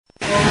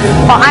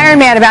Well, Iron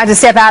Man about to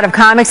step out of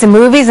comics and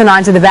movies and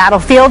onto the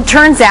battlefield.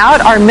 Turns out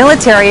our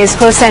military is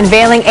close to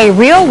unveiling a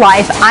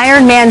real-life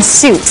Iron Man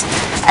suit.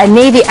 A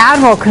Navy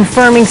admiral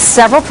confirming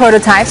several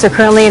prototypes are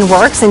currently in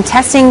works and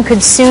testing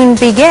could soon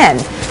begin.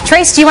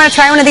 Trace, do you want to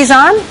try one of these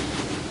on?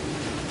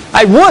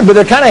 I would, but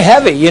they're kind of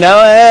heavy, you know.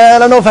 I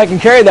don't know if I can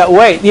carry that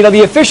weight. You know,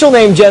 the official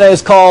name, Jenna, is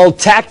called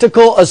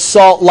Tactical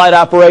Assault Light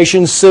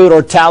Operations Suit,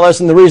 or TALOS,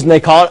 and the reason they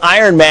call it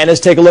Iron Man is,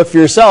 take a look for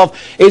yourself,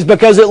 is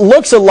because it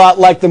looks a lot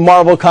like the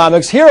Marvel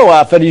Comics hero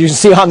outfit, as you can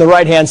see on the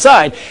right-hand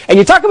side. And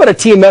you talk about a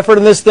team effort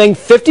in this thing: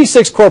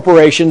 56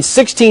 corporations,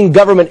 16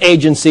 government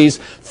agencies,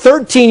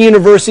 13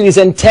 universities,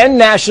 and 10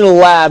 national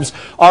labs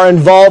are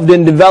involved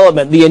in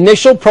development. The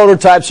initial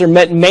prototypes are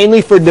meant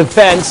mainly for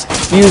defense,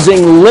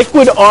 using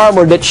liquid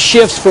armor that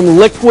shifts from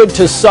liquid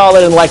to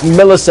solid in like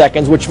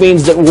milliseconds, which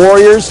means that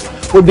warriors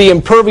would be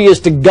impervious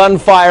to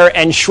gunfire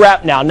and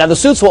shrapnel. Now, the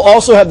suits will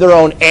also have their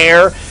own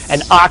air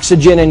and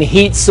oxygen and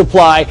heat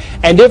supply,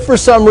 and if for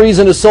some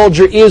reason a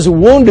soldier is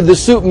wounded, the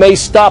suit may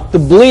stop the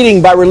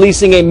bleeding by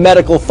releasing a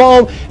medical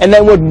foam and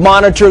then would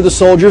monitor the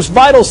soldier's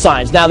vital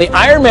signs. Now, the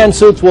Iron Man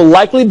suits will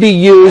likely be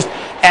used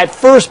at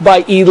first by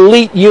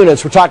elite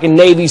units. We're talking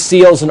Navy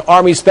SEALs and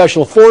Army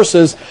Special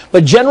Forces,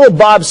 but General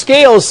Bob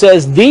Scales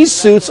says these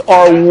suits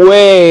are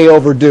way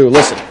overdue.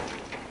 Listen.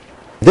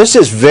 This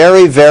is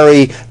very,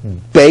 very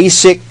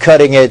basic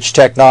cutting-edge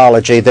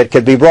technology that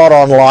could be brought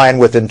online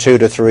within 2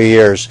 to 3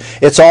 years.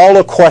 It's all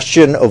a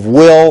question of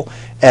will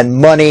and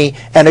money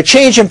and a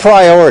change in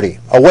priority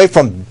away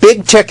from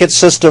big-ticket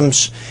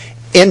systems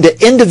into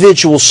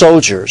individual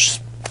soldiers,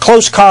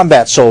 close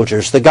combat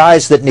soldiers, the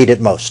guys that need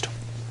it most.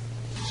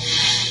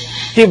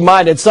 Keep in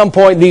mind, at some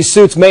point, these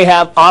suits may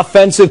have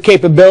offensive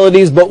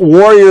capabilities, but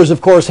warriors,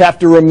 of course, have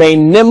to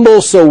remain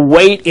nimble, so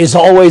weight is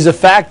always a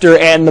factor.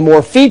 And the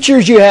more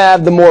features you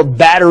have, the more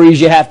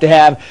batteries you have to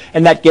have,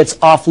 and that gets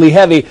awfully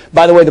heavy.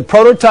 By the way, the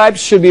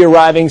prototypes should be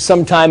arriving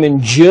sometime in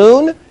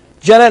June,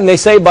 Jenna, and they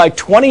say by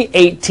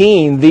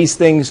 2018, these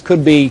things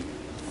could be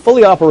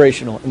fully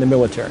operational in the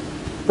military.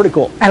 Pretty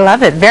cool. I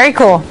love it. Very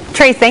cool.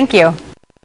 Trace, thank you.